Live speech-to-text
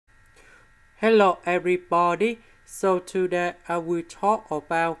Hello everybody, so today I will talk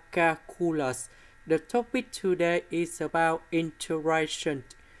about calculus. The topic today is about integration.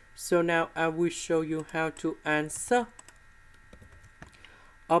 So now I will show you how to answer.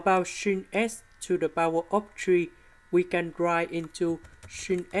 About sin s to the power of 3, we can write into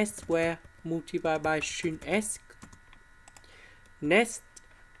sin s squared multiplied by sin s. Next,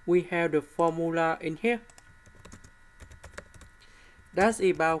 we have the formula in here. That's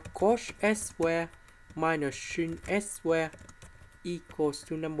about cosh s squared minus sin s squared equals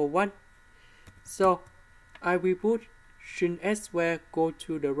to number 1. So I will put sin s squared go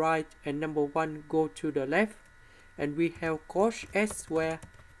to the right and number 1 go to the left. And we have cosh s squared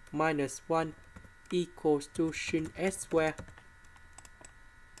minus 1 equals to sin s squared.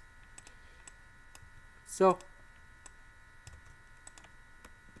 So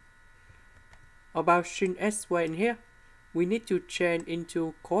about sin s squared in here, we need to change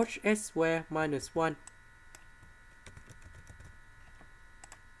into cosh s squared minus 1.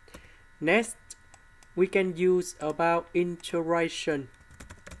 Next, we can use about integration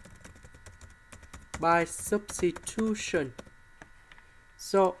by substitution.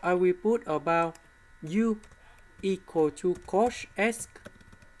 So I will put about u equal to cosh s.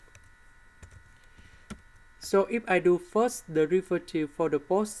 So if I do first derivative for the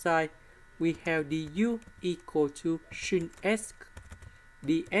both sides, we have du equal to sin s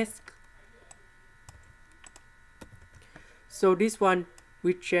ds. So this one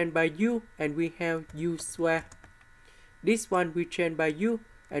we change by u and we have u squared. This one we change by u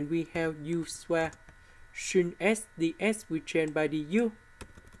and we have u squared. Sin s ds we change by du.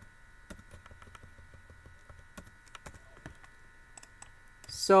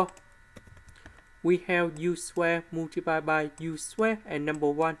 So we have u squared multiplied by u squared and number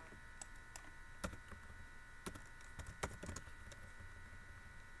 1.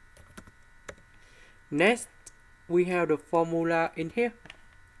 Next, we have the formula in here.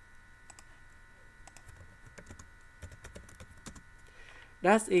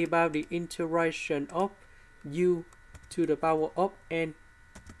 That's about the integration of u to the power of n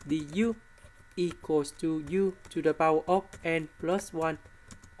du equals to u to the power of n plus 1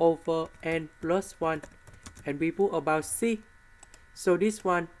 over n plus 1, and we put about c. So this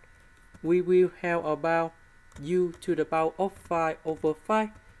one we will have about u to the power of 5 over 5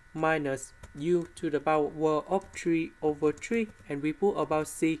 minus u to the power of 3 over 3, and we put about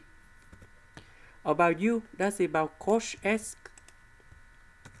c. About u, that's about cosh s.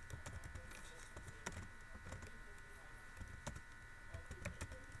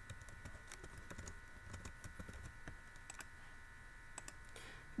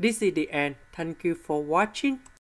 This is the end. Thank you for watching.